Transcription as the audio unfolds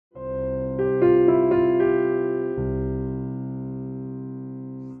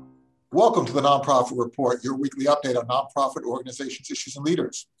Welcome to the Nonprofit Report, your weekly update on nonprofit organizations, issues, and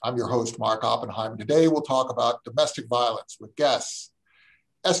leaders. I'm your host, Mark Oppenheim. Today, we'll talk about domestic violence with guests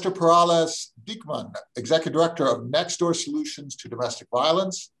Esther Peralez-Dieckmann, Executive Director of Next Door Solutions to Domestic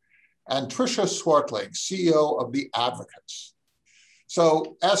Violence, and Tricia Swartling, CEO of The Advocates.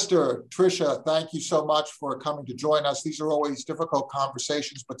 So Esther, Tricia, thank you so much for coming to join us. These are always difficult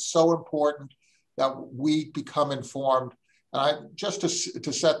conversations, but so important that we become informed. And just to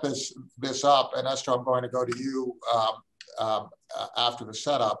set this up, and Esther, I'm going to go to you after the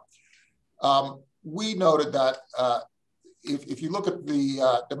setup. We noted that if you look at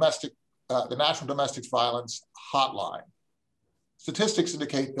the National Domestic Violence Hotline, statistics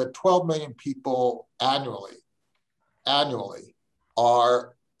indicate that 12 million people annually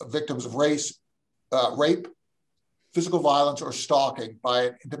are victims of rape, physical violence, or stalking by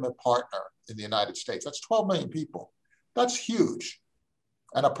an intimate partner in the United States. That's 12 million people. That's huge.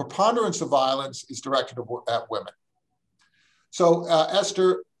 And a preponderance of violence is directed at women. So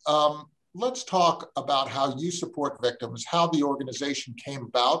Esther, let's talk about how you support victims, how the organization came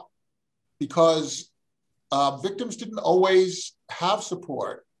about, because victims didn't always have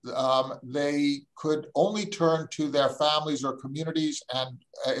support. They could only turn to their families or communities. And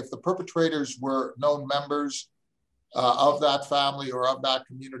if the perpetrators were known members of that family or of that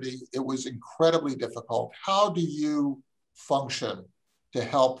community, it was incredibly difficult. How do you function to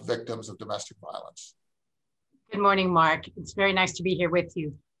help victims of domestic violence? Good morning, Mark. It's very nice to be here with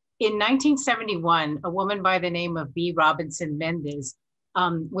you. In 1971, a woman by the name of B. Robinson Mendez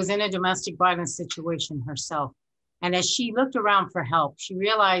was in a domestic violence situation herself. And as she looked around for help, she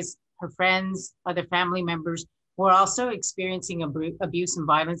realized her friends, other family members were also experiencing abuse and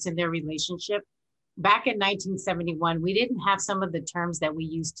violence in their relationship. Back in 1971, we didn't have some of the terms that we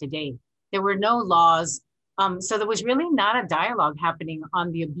use today. There were no laws. So there was really not a dialogue happening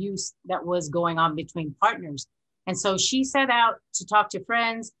on the abuse that was going on between partners. And so she set out to talk to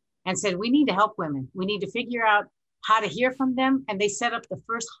friends and said, we need to help women. We need to figure out how to hear from them. And they set up the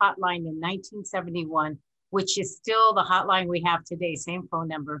first hotline in 1971, which is still the hotline we have today, same phone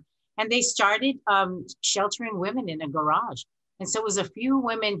number. And they started sheltering women in a garage. And so it was a few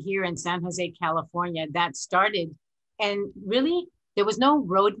women here in San Jose, California that started. And really, there was no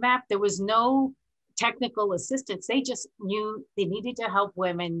roadmap. There was no technical assistance. They just knew they needed to help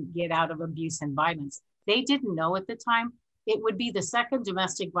women get out of abuse and violence. They didn't know at the time it would be the second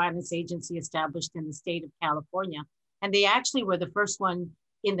domestic violence agency established in the state of California. And they actually were the first one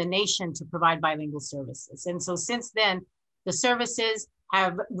in the nation to provide bilingual services. And so since then, the services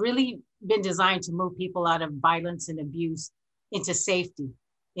have really been designed to move people out of violence and abuse into safety,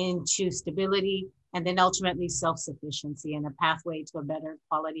 into stability, and then ultimately self-sufficiency and a pathway to a better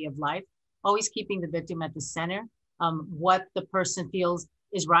quality of life, always keeping the victim at the center. What the person feels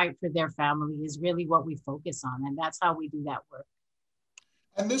is right for their family is really what we focus on. And that's how we do that work.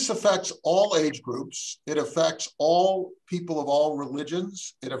 And this affects all age groups. It affects all people of all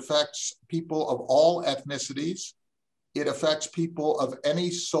religions. It affects people of all ethnicities. It affects people of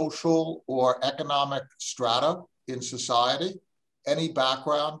any social or economic strata in society, any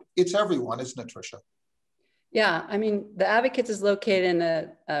background. It's everyone, isn't it, Tricia? Yeah, I mean, the Advocates is located in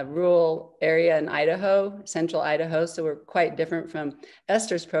a rural area in Idaho, central Idaho, so we're quite different from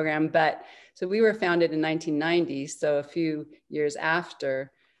Esther's program. But so we were founded in 1990, so a few years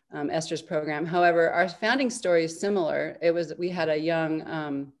after Esther's program. However, our founding story is similar. We had a young,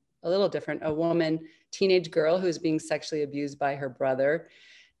 a little different, a woman, teenage girl who was being sexually abused by her brother.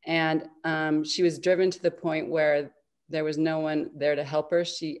 And she was driven to the point where there was no one there to help her.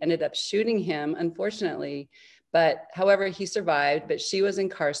 She ended up shooting him, unfortunately, but however, he survived, but she was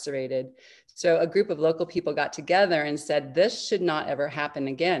incarcerated. So a group of local people got together and said, this should not ever happen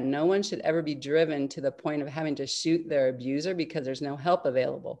again. No one should ever be driven to the point of having to shoot their abuser because there's no help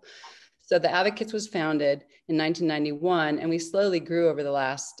available. So the Advocates was founded in 1991, and we slowly grew over the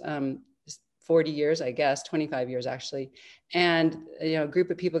last 40 years, I guess, 25 years actually. And a group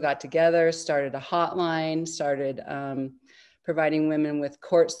of people got together, started a hotline, started providing women with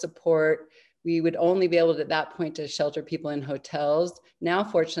court support. We would only be able to, at that point, to shelter people in hotels. Now,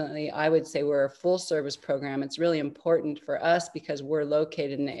 fortunately, I would say we're a full service program. It's really important for us because we're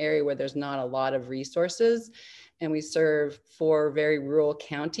located in an area where there's not a lot of resources, and we serve 4 very rural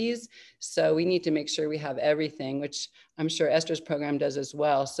counties. So we need to make sure we have everything, which I'm sure Esther's program does as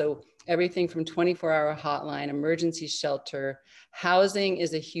well. So everything from 24-hour hotline, emergency shelter, housing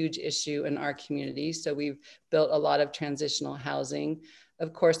is a huge issue in our community. So we've built a lot of transitional housing.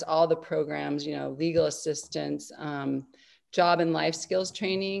 Of course, all the programs, legal assistance, job and life skills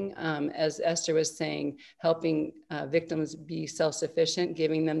training, as Esther was saying, helping victims be self-sufficient,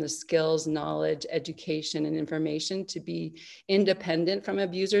 giving them the skills, knowledge, education, and information to be independent from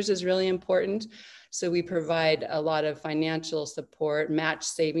abusers is really important. So we provide a lot of financial support, match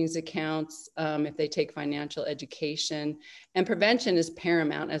savings accounts if they take financial education. And prevention is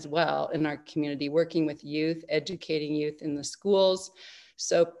paramount as well in our community, working with youth, educating youth in the schools.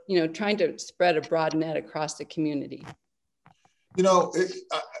 So, trying to spread a broad net across the community.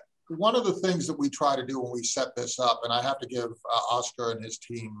 One of the things that we try to do when we set this up, and I have to give Oscar and his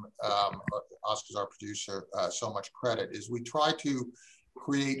team, Oscar's our producer, so much credit, is we try to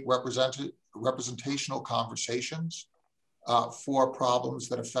create representational conversations for problems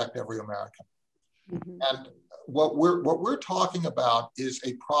that affect every American. Mm-hmm. And what we're talking about is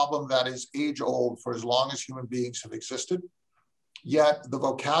a problem that is age old for as long as human beings have existed. Yet the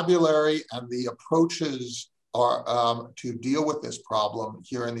vocabulary and the approaches are to deal with this problem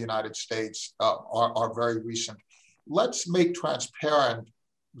here in the United States are very recent. Let's make transparent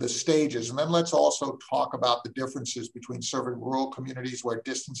the stages, and then let's also talk about the differences between serving rural communities where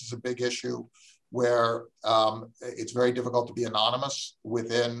distance is a big issue, where it's very difficult to be anonymous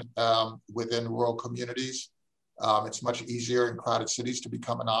within rural communities. It's much easier in crowded cities to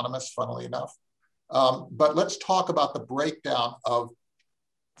become anonymous, funnily enough. But let's talk about the breakdown of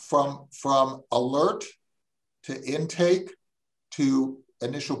from alert to intake to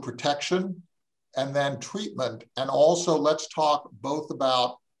initial protection and then treatment. And also let's talk both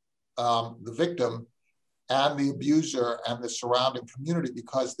about the victim and the abuser and the surrounding community,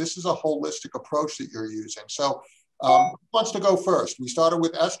 because this is a holistic approach that you're using. So who wants to go first? We started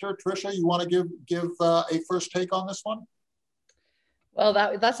with Esther. Tricia, you want to give a first take on this one? Well,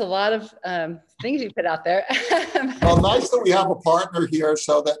 that's a lot of things you put out there. Well, nice that we have a partner here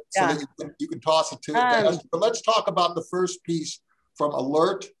so that you can toss it to Esther. But let's talk about the first piece from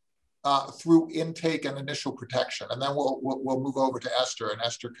alert through intake and initial protection, and then we'll move over to Esther, and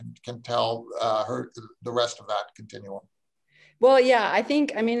Esther can tell her the rest of that continuum. Well, yeah, I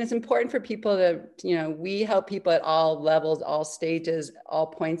mean, it's important for people to, we help people at all levels, all stages, all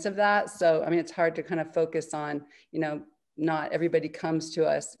points of that. So, I mean, it's hard to kind of focus on, not everybody comes to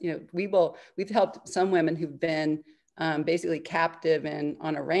us. We've helped some women who've been basically captive and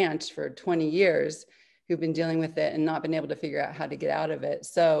on a ranch for 20 years, who've been dealing with it and not been able to figure out how to get out of it.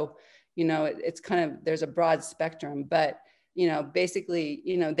 So, it's kind of, there's a broad spectrum, but, basically,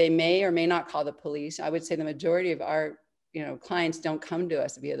 they may or may not call the police. I would say the majority of our, clients don't come to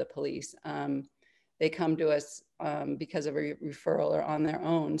us via the police. They come to us because of a referral or on their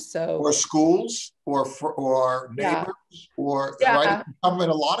own. So, or schools, or neighbors, or right, it can come in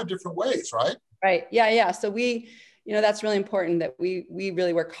a lot of different ways, right? Right. Yeah. So we, that's really important that we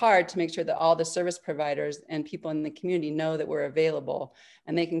really work hard to make sure that all the service providers and people in the community know that we're available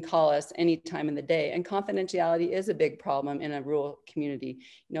and they can call us any time in the day. And confidentiality is a big problem in a rural community.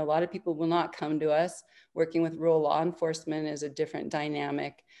 A lot of people will not come to us. Working with rural law enforcement is a different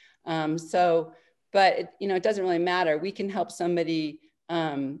dynamic. But it doesn't really matter. We can help somebody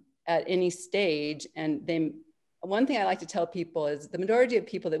at any stage. And one thing I like to tell people is the majority of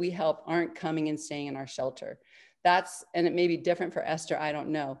people that we help aren't coming and staying in our shelter. And it may be different for Esther, I don't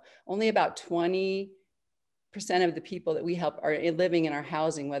know. Only about 20% of the people that we help are living in our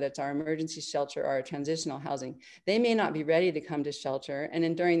housing, whether it's our emergency shelter or our transitional housing. They may not be ready to come to shelter. And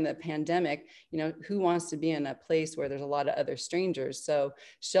then during the pandemic, who wants to be in a place where there's a lot of other strangers? So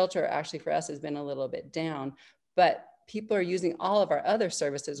shelter actually for us has been a little bit down, but people are using all of our other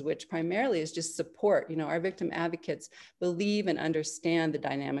services, which primarily is just support. Our victim advocates believe and understand the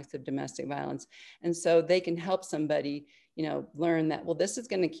dynamics of domestic violence. And so they can help somebody, learn that, well, this is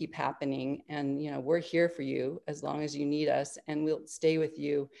going to keep happening. And, we're here for you as long as you need us, and we'll stay with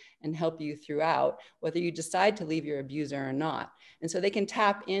you and help you throughout, whether you decide to leave your abuser or not. And so they can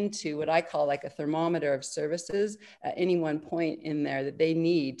tap into what I call like a thermometer of services at any one point in there that they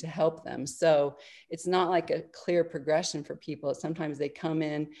need to help them. So it's not like a clear progression for people. Sometimes they come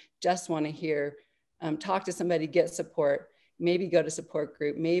in, just want to hear, talk to somebody, get support, maybe go to support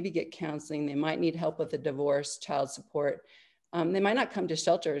group, maybe get counseling. They might need help with a divorce, child support. They might not come to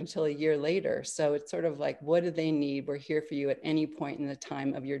shelter until a year later. So it's sort of like, what do they need? We're here for you at any point in the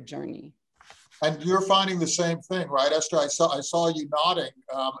time of your journey. And you're finding the same thing, right, Esther? I saw you nodding.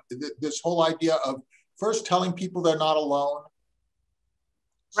 This whole idea of first telling people they're not alone,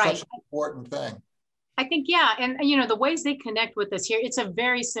 right. Such an important thing. I think, yeah. And, the ways they connect with us here, it's a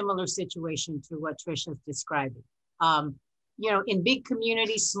very similar situation to what Tricia's describing. In big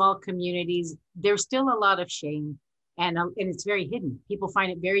communities, small communities, there's still a lot of shame and it's very hidden. People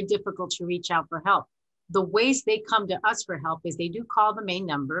find it very difficult to reach out for help. the ways they come to us for help is they do call the main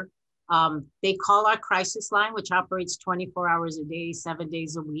number. They call our crisis line, which operates 24 hours a day, 7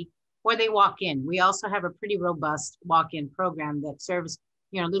 days a week, or they walk in. We also have a pretty robust walk-in program that serves,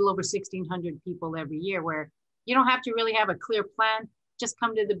 a little over 1,600 people every year, where you don't have to really have a clear plan. Just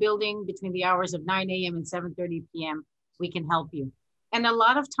come to the building between the hours of 9 a.m. and 7:30 p.m. We can help you. And a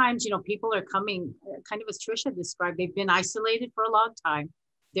lot of times, people are coming, kind of as Tricia described, they've been isolated for a long time.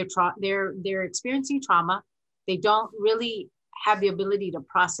 They're experiencing trauma. They don't really have the ability to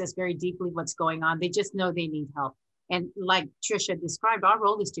process very deeply what's going on. They just know they need help. And like Tricia described, our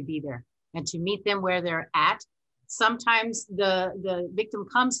role is to be there and to meet them where they're at. Sometimes the victim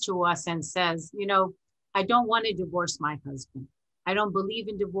comes to us and says, I don't want to divorce my husband. I don't believe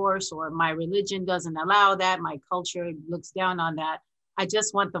in divorce, or my religion doesn't allow that. My culture looks down on that. I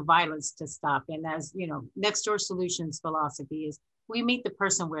just want the violence to stop. And as Next Door Solutions philosophy is, we meet the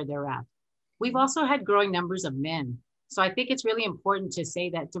person where they're at. We've also had growing numbers of men. So I think it's really important to say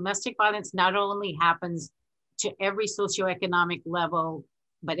that domestic violence not only happens to every socioeconomic level,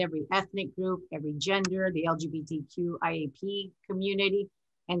 but every ethnic group, every gender, the LGBTQ IAP community.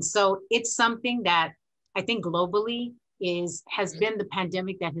 And so it's something that I think globally has been the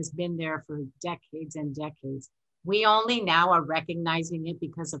pandemic that has been there for decades and decades. We only now are recognizing it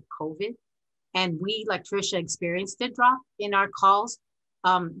because of COVID. And we, like Tricia, experienced a drop in our calls,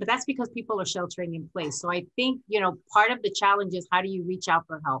 but that's because people are sheltering in place. So I think, part of the challenge is, how do you reach out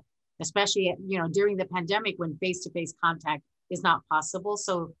for help, especially, during the pandemic when face-to-face contact is not possible.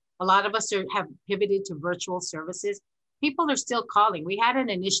 So a lot of us have pivoted to virtual services. People are still calling. We had an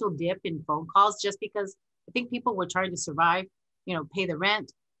initial dip in phone calls just because I think people were trying to survive, pay the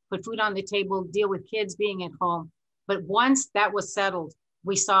rent, put food on the table, deal with kids being at home. But once that was settled,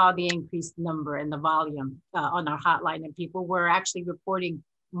 we saw the increased number and the volume on our hotline, and people were actually reporting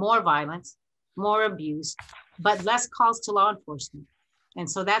more violence, more abuse, but less calls to law enforcement. And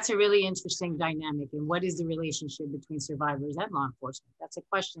so that's a really interesting dynamic. And what is the relationship between survivors and law enforcement? That's a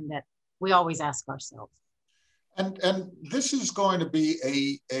question that we always ask ourselves. And this is going to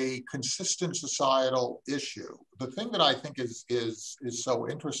be a consistent societal issue. The thing that I think is so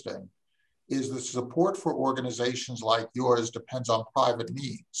interesting is the support for organizations like yours depends on private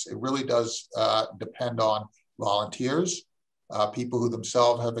needs. It really does depend on volunteers, people who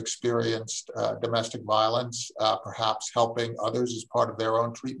themselves have experienced domestic violence, perhaps helping others as part of their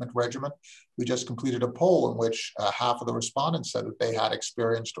own treatment regimen. We just completed a poll in which half of the respondents said that they had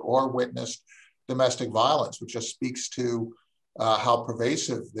experienced or witnessed domestic violence, which just speaks to how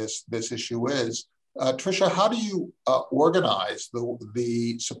pervasive this issue is. Tricia, how do you organize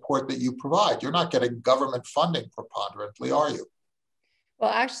the support that you provide? You're not getting government funding preponderantly, are you?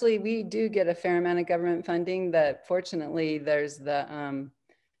 Well, actually, we do get a fair amount of government funding. That fortunately, there's the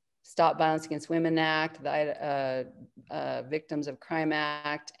Stop Violence Against Women Act, the Victims of Crime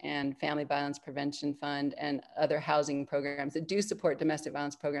Act, and Family Violence Prevention Fund, and other housing programs that do support domestic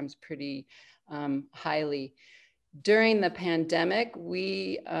violence programs pretty highly. During the pandemic,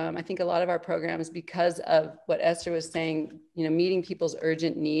 I think a lot of our programs, because of what Esther was saying, meeting people's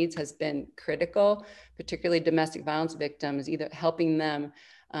urgent needs has been critical, particularly domestic violence victims, either helping them.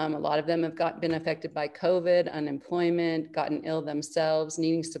 A lot of them have been affected by COVID, unemployment, gotten ill themselves,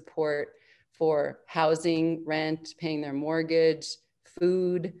 needing support for housing, rent, paying their mortgage,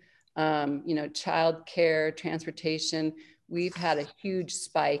 food, childcare, transportation. We've had a huge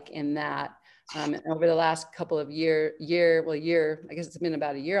spike in that. Over the last couple of year, I guess it's been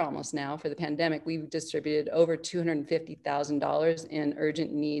about a year almost now for the pandemic, we've distributed over $250,000 in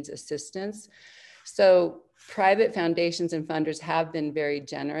urgent needs assistance. So private foundations and funders have been very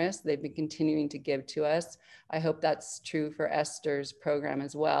generous. They've been continuing to give to us. I hope that's true for Esther's program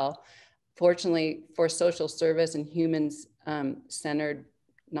as well. Fortunately, for social service and humans-centered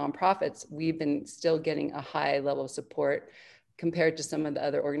nonprofits, we've been still getting a high level of support compared to some of the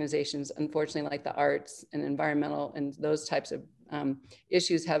other organizations, unfortunately, like the arts and environmental and those types of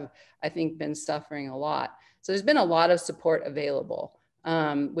issues have, I think, been suffering a lot. So there's been a lot of support available,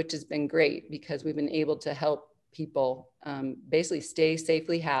 which has been great because we've been able to help people basically stay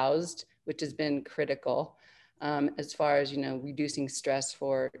safely housed, which has been critical as far as, reducing stress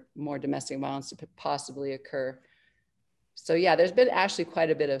for more domestic violence to possibly occur. So yeah, there's been actually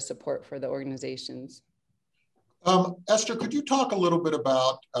quite a bit of support for the organizations. Esther, could you talk a little bit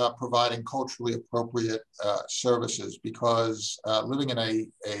about providing culturally appropriate services? Because living in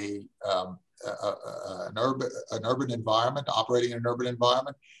an urban environment, operating in an urban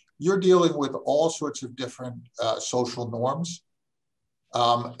environment, you're dealing with all sorts of different social norms.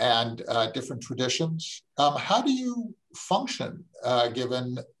 and different traditions. How do you function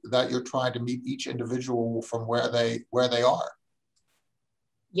given that you're trying to meet each individual from where they are?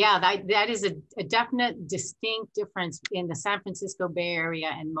 Yeah, that is a definite distinct difference in the San Francisco Bay Area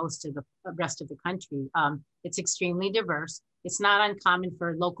and most of the rest of the country. It's extremely diverse. It's not uncommon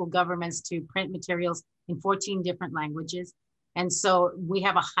for local governments to print materials in 14 different languages. And so we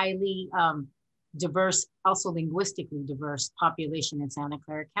have a highly diverse, also linguistically diverse population in Santa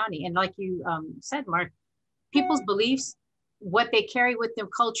Clara County. And like you said, Mark, people's beliefs, what they carry with them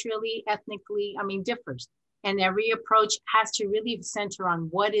culturally, ethnically, differs. And every approach has to really center on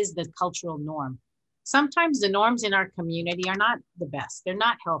what is the cultural norm. Sometimes the norms in our community are not the best. They're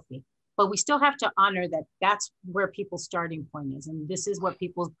not healthy, but we still have to honor that that's where people's starting point is. And this is what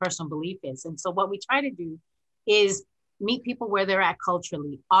people's personal belief is. And so what we try to do is meet people where they're at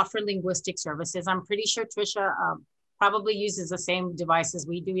culturally, offer linguistic services. I'm pretty sure Tricia probably uses the same devices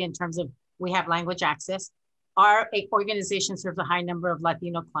we do in terms of we have language access. Our organization serves a high number of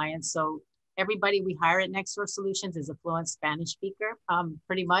Latino clients. So everybody we hire at Next Door Solutions is a fluent Spanish speaker,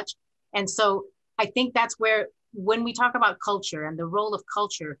 pretty much. And so I think that's where, when we talk about culture and the role of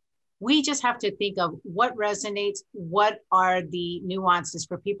culture, we just have to think of what resonates, what are the nuances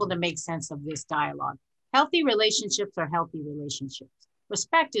for people to make sense of this dialogue. Healthy relationships are healthy relationships.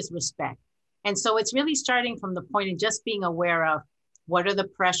 Respect is respect. And so it's really starting from the point of just being aware of what are the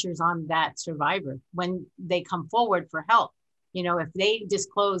pressures on that survivor when they come forward for help. If they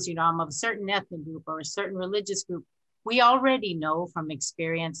disclose, I'm of a certain ethnic group or a certain religious group, we already know from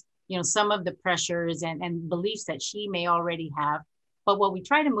experience, some of the pressures and beliefs that she may already have. But what we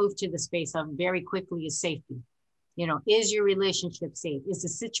try to move to the space of very quickly is safety. Is your relationship safe? Is the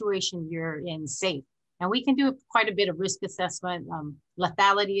situation you're in safe? And we can do quite a bit of risk assessment,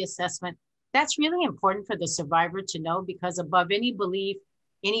 lethality assessment. That's really important for the survivor to know, because above any belief,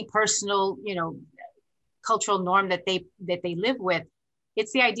 any personal, cultural norm that they live with,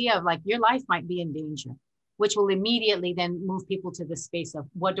 it's the idea of like, your life might be in danger, which will immediately then move people to the space of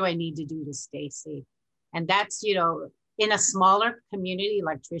what do I need to do to stay safe? And that's, in a smaller community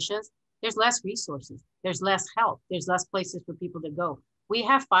like Tricia's, there's less resources, there's less help, there's less places for people to go. We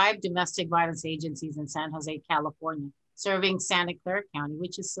have 5 domestic violence agencies in San Jose, California, serving Santa Clara County,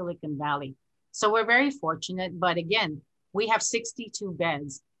 which is Silicon Valley. So we're very fortunate, but again, we have 62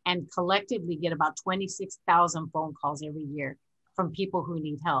 beds and collectively get about 26,000 phone calls every year from people who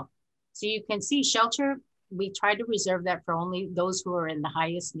need help. So you can see shelter, we try to reserve that for only those who are in the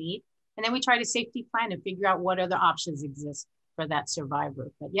highest need. And then we try to safety plan and figure out what other options exist for that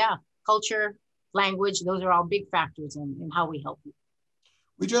survivor. But yeah, culture, language, those are all big factors in how we help you.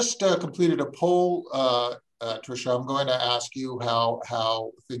 We just completed a poll, Tricia. I'm going to ask you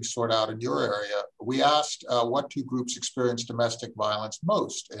how things sort out in your area. We asked what 2 groups experience domestic violence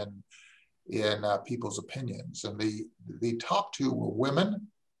most in people's opinions. And the top 2 were women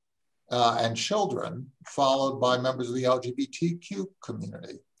and children, followed by members of the LGBTQ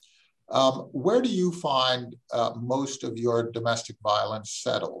community. Where do you find most of your domestic violence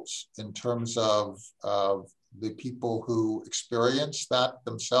settles in terms of the people who experience that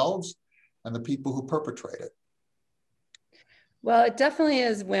themselves and the people who perpetrate it? Well, it definitely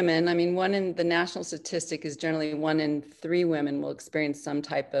is women. The national statistic is generally 1 in 3 women will experience some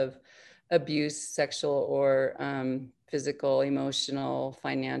type of abuse, sexual or physical, emotional,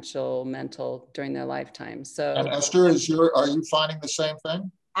 financial, mental during their lifetime. So, and Esther, are you finding the same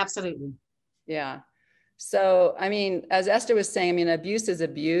thing? Absolutely. Yeah. So, as Esther was saying, abuse is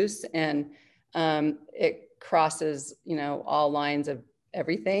abuse, and it crosses, all lines of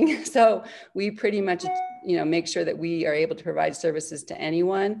everything. So we pretty much, make sure that we are able to provide services to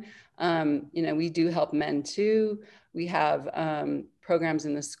anyone. We do help men too. We have programs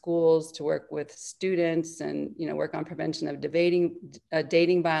in the schools to work with students and, work on prevention of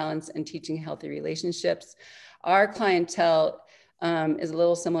dating violence and teaching healthy relationships. Our clientele is a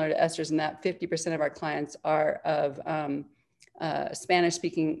little similar to Esther's in that 50% of our clients are of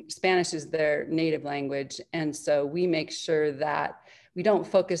Spanish-speaking. Spanish is their native language. And so we make sure that we don't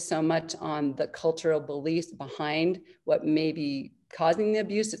focus so much on the cultural beliefs behind what may be causing the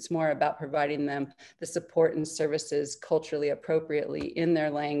abuse. It's more about providing them the support and services culturally appropriately in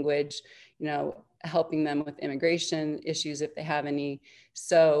their language, helping them with immigration issues if they have any.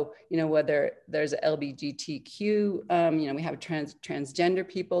 So, whether there's a LGBTQ, we have transgender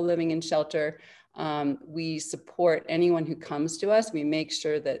people living in shelter. We support anyone who comes to us. We make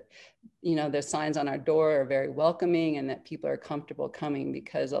sure that, the signs on our door are very welcoming and that people are comfortable coming,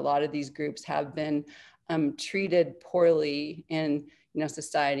 because a lot of these groups have been treated poorly in,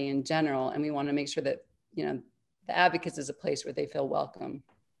 society in general. And we want to make sure that, the advocates is a place where they feel welcome.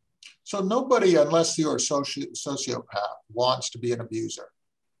 So nobody, unless you're a sociopath, wants to be an abuser.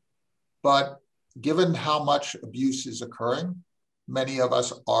 But given how much abuse is occurring, many of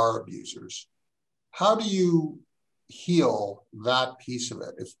us are abusers. How do you heal that piece of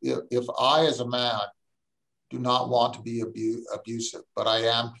it? If I, as a man, do not want to be abusive, but I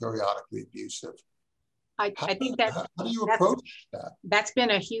am periodically abusive, I think that how do you approach that? That's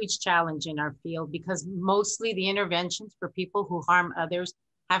been a huge challenge in our field, because mostly the interventions for people who harm others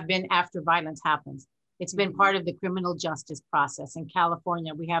have been after violence happens. It's been part of the criminal justice process. In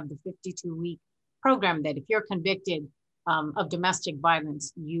California, we have the 52-week program that if you're convicted of domestic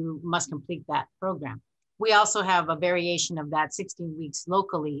violence, you must complete that program. We also have a variation of that, 16 weeks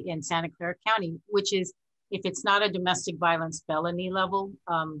locally in Santa Clara County, which is, if it's not a domestic violence felony level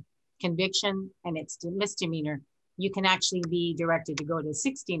conviction and it's misdemeanor, you can actually be directed to go to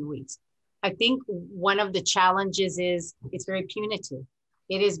 16 weeks. I think one of the challenges is it's very punitive.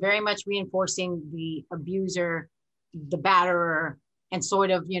 It is very much reinforcing the abuser, the batterer, and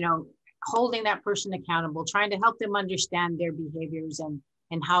sort of, holding that person accountable, trying to help them understand their behaviors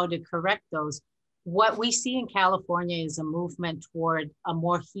and how to correct those. What we see in California is a movement toward a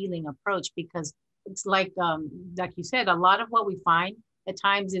more healing approach, because it's like you said, a lot of what we find at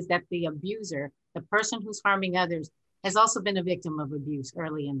times is that the abuser, the person who's harming others, has also been a victim of abuse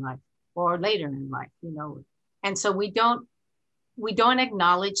early in life or later in life, And so we don't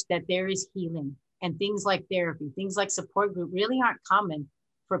acknowledge that there is healing, and things like therapy, things like support group really aren't common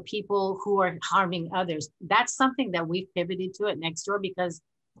for people who are harming others. That's something that we've pivoted to at Nextdoor, because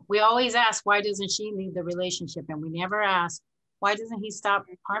we always ask, why doesn't she leave the relationship? And we never ask, why doesn't he stop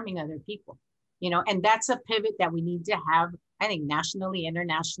harming other people? And that's a pivot that we need to have, I think, nationally,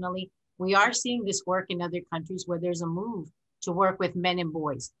 internationally. We are seeing this work in other countries where there's a move to work with men and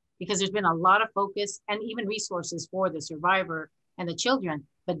boys, because there's been a lot of focus and even resources for the survivor and the children,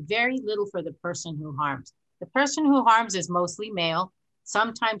 but very little for the person who harms. The person who harms is mostly male,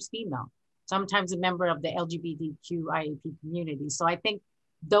 sometimes female, sometimes a member of the LGBTQIAP community. So I think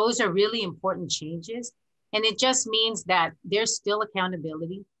those are really important changes. And it just means that there's still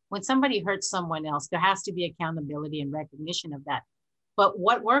accountability. When somebody hurts someone else, there has to be accountability and recognition of that. But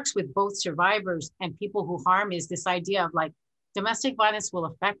what works with both survivors and people who harm is this idea of like, domestic violence will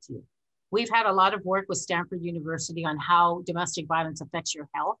affect you. We've had a lot of work with Stanford University on how domestic violence affects your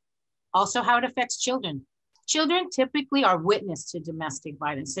health, also how it affects children. Children typically are witness to domestic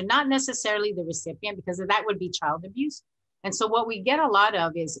violence. They're not necessarily the recipient, because that would be child abuse. And so what we get a lot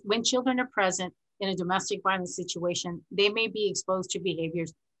of is when children are present in a domestic violence situation, they may be exposed to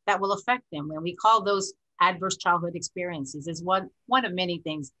behaviors that will affect them. And we call those adverse childhood experiences, is one of many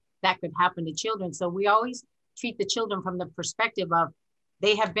things that could happen to children. So we always treat the children from the perspective of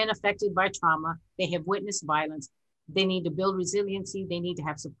they have been affected by trauma, they have witnessed violence, they need to build resiliency, they need to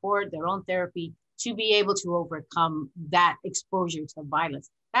have support, their own therapy to be able to overcome that exposure to violence.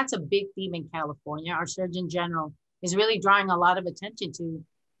 That's a big theme in California. Our Surgeon General is really drawing a lot of attention to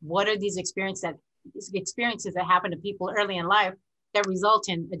what are these experiences that happen to people early in life that result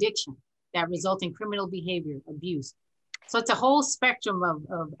in addiction, that result in criminal behavior, abuse. So it's a whole spectrum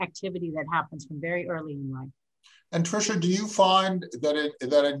of activity that happens from very early in life. And Tricia, do you find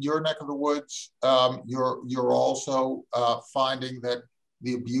that in your neck of the woods, you're also finding that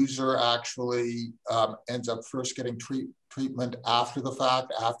the abuser actually ends up first getting treatment after the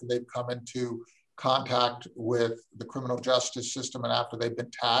fact, after they've come into contact with the criminal justice system and after they've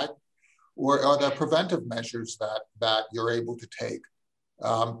been tagged? Or are there preventive measures that you're able to take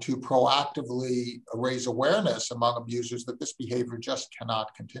to proactively raise awareness among abusers that this behavior just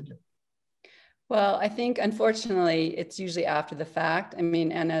cannot continue? Well, I think, unfortunately, it's usually after the fact. I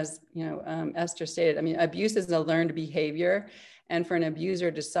mean, and as Esther stated, I mean, abuse is a learned behavior. And for an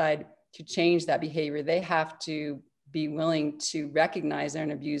abuser to decide to change that behavior, they have to be willing to recognize they're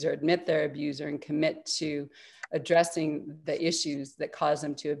an abuser, admit they're an abuser, and commit to addressing the issues that cause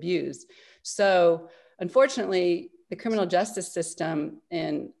them to abuse. So unfortunately, the criminal justice system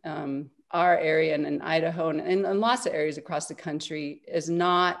in our area and in Idaho and in lots of areas across the country is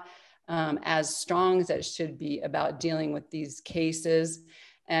not as strong as it should be about dealing with these cases.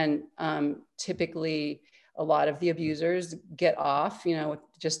 And typically, a lot of the abusers get off, with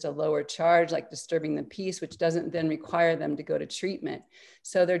just a lower charge, like disturbing the peace, which doesn't then require them to go to treatment.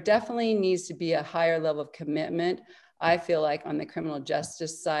 So there definitely needs to be a higher level of commitment, I feel like, on the criminal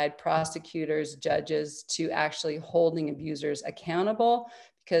justice side, prosecutors, judges, to actually holding abusers accountable,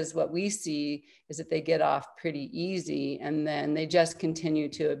 because what we see is that they get off pretty easy and then they just continue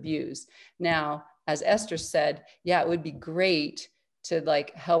to abuse. Now, as Esther said, yeah, it would be great to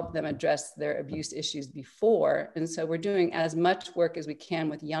like help them address their abuse issues before. And so we're doing as much work as we can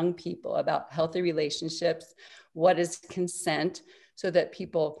with young people about healthy relationships, what is consent, so that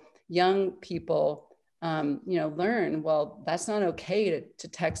young people, learn, well, that's not okay to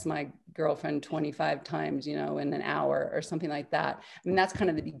text my girlfriend 25 times, in an hour or something like that. I mean, that's kind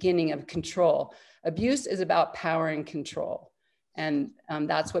of the beginning of control. Abuse is about power and control. And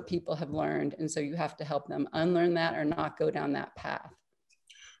that's what people have learned. And so you have to help them unlearn that or not go down that path.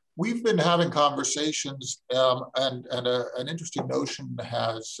 We've been having conversations, and an interesting notion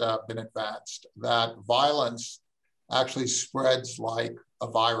has been advanced, that violence actually spreads like a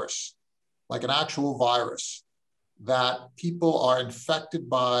virus, like an actual virus, that people are infected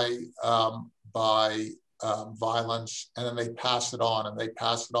by violence, and then they pass it on, and they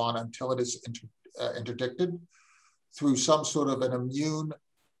pass it on until it is interdicted through some sort of an immune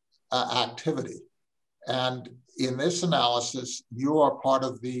activity. And in this analysis, you are part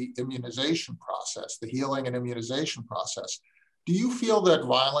of the immunization process, the healing and immunization process. Do you feel that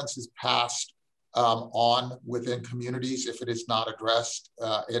violence is passed on within communities if it is not addressed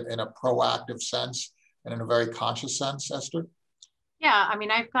in a proactive sense and in a very conscious sense, Esther? Yeah, I mean,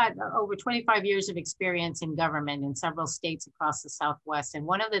 I've got over 25 years of experience in government in several states across the Southwest. And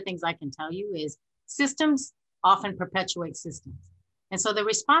one of the things I can tell you is systems often perpetuate systems. And so the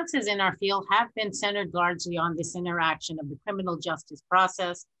responses in our field have been centered largely on this interaction of the criminal justice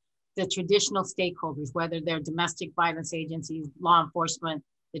process, the traditional stakeholders, whether they're domestic violence agencies, law enforcement,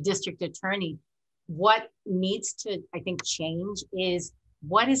 the district attorney. What needs to, I think, change is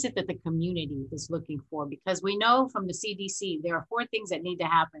what is it that the community is looking for? Because we know from the CDC, there are 4 things that need to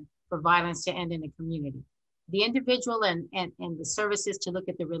happen for violence to end in a community. The individual and the services to look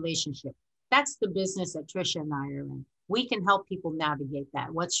at the relationship. That's the business that Tricia and I are in. We can help people navigate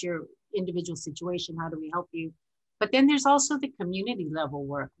that. What's your individual situation? How do we help you? But then there's also the community level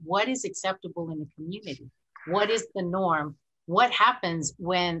work. What is acceptable in the community? What is the norm? What happens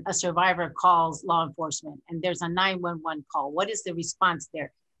when a survivor calls law enforcement and there's a 911 call? What is the response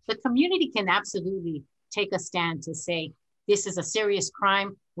there? The community can absolutely take a stand to say, this is a serious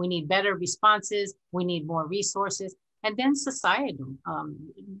crime. We need better responses. We need more resources. And then societal,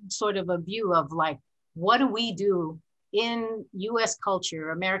 sort of a view of like, what do we do in US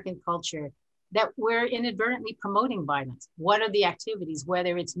culture, American culture, that we're inadvertently promoting violence? What are the activities,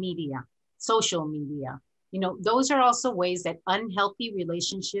 whether it's media, social media? Those are also ways that unhealthy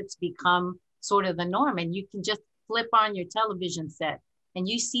relationships become sort of the norm. And you can just flip on your television set and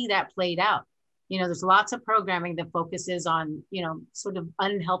you see that played out. There's lots of programming that focuses on, sort of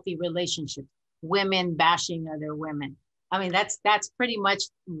unhealthy relationships, women bashing other women. I mean, that's pretty much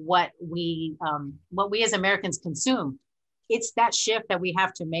what we as Americans consume. It's that shift that we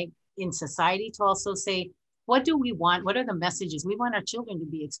have to make in society to also say, what do we want? What are the messages we want our children to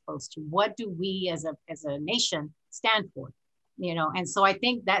be exposed to? What do we as a nation stand for? And so I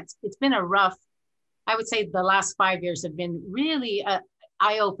think it's been a rough, I would say the last 5 years have been really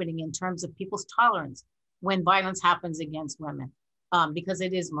eye-opening in terms of people's tolerance when violence happens against women, because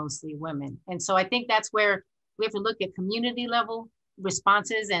it is mostly women. And so I think that's where we have to look at community level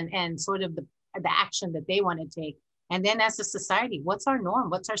responses and sort of the action that they want to take. And then as a society, what's our norm?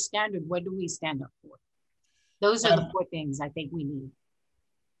 What's our standard? What do we stand up for? Those are the 4 things I think we need.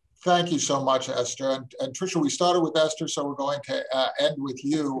 Thank you so much, Esther. And Tricia, we started with Esther, so we're going to end with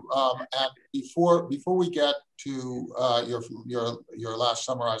you. And before we get to your last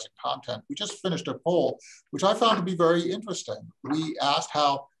summarizing content, we just finished a poll, which I found to be very interesting. We asked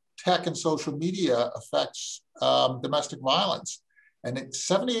how tech and social media affects domestic violence. And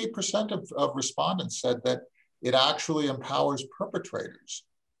 78% of respondents said that it actually empowers perpetrators.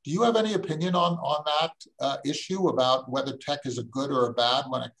 Do you have any opinion on that issue about whether tech is a good or a bad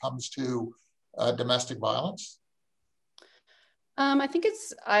when it comes to domestic violence? I think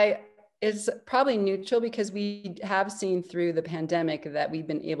it's probably neutral, because we have seen through the pandemic that we've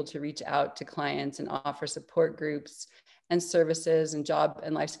been able to reach out to clients and offer support groups and services and job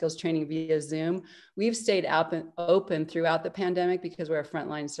and life skills training via Zoom. We've stayed open throughout the pandemic because we're a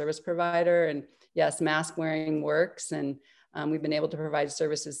frontline service provider, and yes, mask wearing works, and we've been able to provide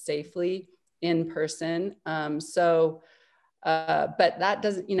services safely in person. But that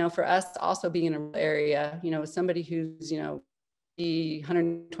doesn't, for us also being in a rural area, somebody who's,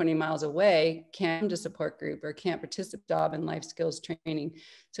 120 miles away can't come to support group or can't participate in job and life skills training.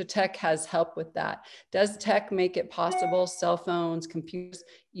 So tech has helped with that. Does tech make it possible, cell phones, computers,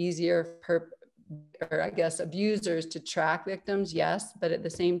 easier for, or I guess, abusers to track victims? Yes, but at the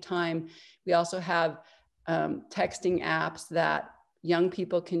same time, we also have texting apps that young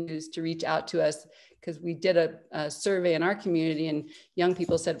people can use to reach out to us, because we did a survey in our community and young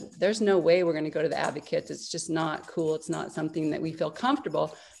people said, there's no way we're going to go to the advocates. It's just not cool. It's not something that we feel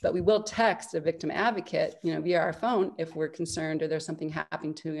comfortable, but we will text a victim advocate, via our phone if we're concerned or there's something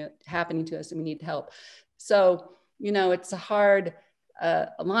happening to us and we need help. So, it's a hard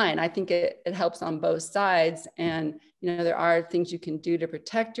line. I think it helps on both sides. And, there are things you can do to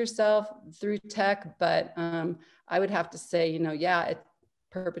protect yourself through tech, but I would have to say,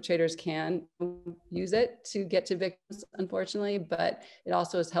 perpetrators can use it to get to victims, unfortunately, but it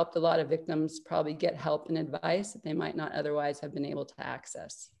also has helped a lot of victims probably get help and advice that they might not otherwise have been able to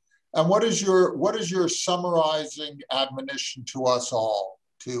access. And what is your summarizing admonition to us all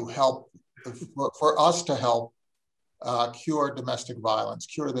to help, for us to help cure domestic violence,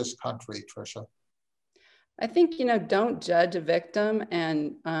 cure this country, Tricia? I think, don't judge a victim.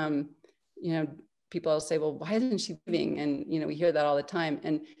 And, people say, well, why isn't she leaving? And, we hear that all the time.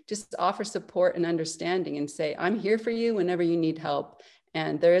 And just offer support and understanding and say, I'm here for you whenever you need help.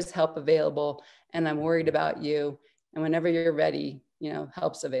 And there is help available. And I'm worried about you. And whenever you're ready,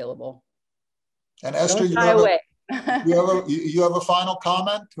 help's available. And Esther, you have a final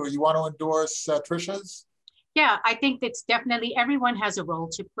comment, or you want to endorse Tricia's? Yeah, I think that's definitely, everyone has a role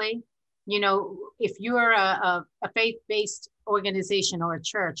to play. If you're a faith-based organization or a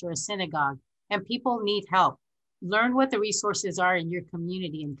church or a synagogue and people need help, learn what the resources are in your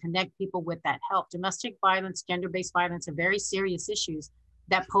community and connect people with that help. Domestic violence, gender-based violence are very serious issues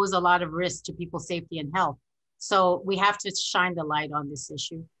that pose a lot of risk to people's safety and health. So we have to shine the light on this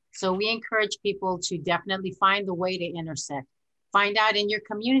issue. So we encourage people to definitely find the way to intersect. Find out in your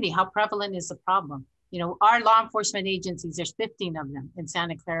community how prevalent is the problem. Our law enforcement agencies, there's 15 of them in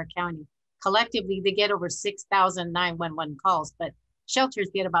Santa Clara County. Collectively, they get over 6,000 911 calls, but shelters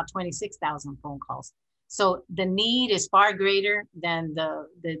get about 26,000 phone calls. So the need is far greater than the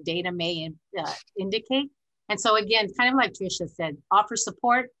data may indicate. And so again, kind of like Tricia said, offer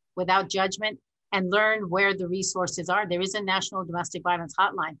support without judgment and learn where the resources are. There is a national domestic violence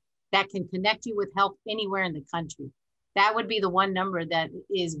hotline that can connect you with help anywhere in the country. That would be the one number that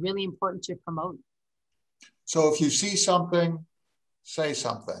is really important to promote. So if you see something, say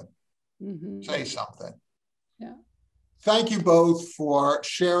something. Mm-hmm. Say something. Yeah. Thank you both for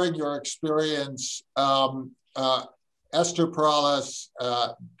sharing your experience. Esther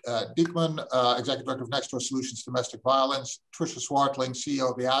Peralez-Dieckmann, Executive Director of Next Door Solutions Domestic Violence, Tricia Swartling,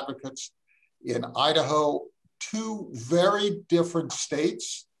 CEO of the Advocates in Idaho, two very different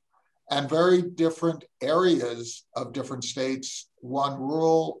states and very different areas of different states, one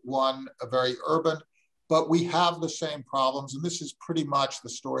rural, one very urban, but we have the same problems. And this is pretty much the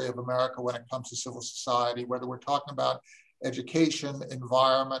story of America when it comes to civil society, whether we're talking about education,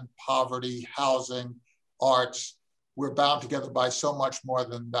 environment, poverty, housing, arts. We're bound together by so much more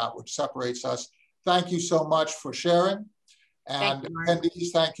than that which separates us. Thank you so much for sharing. And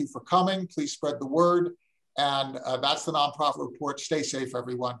attendees, thank you for coming. Please spread the word. And that's the Nonprofit Report. Stay safe,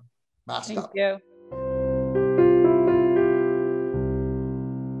 everyone. Mask up. Thank you.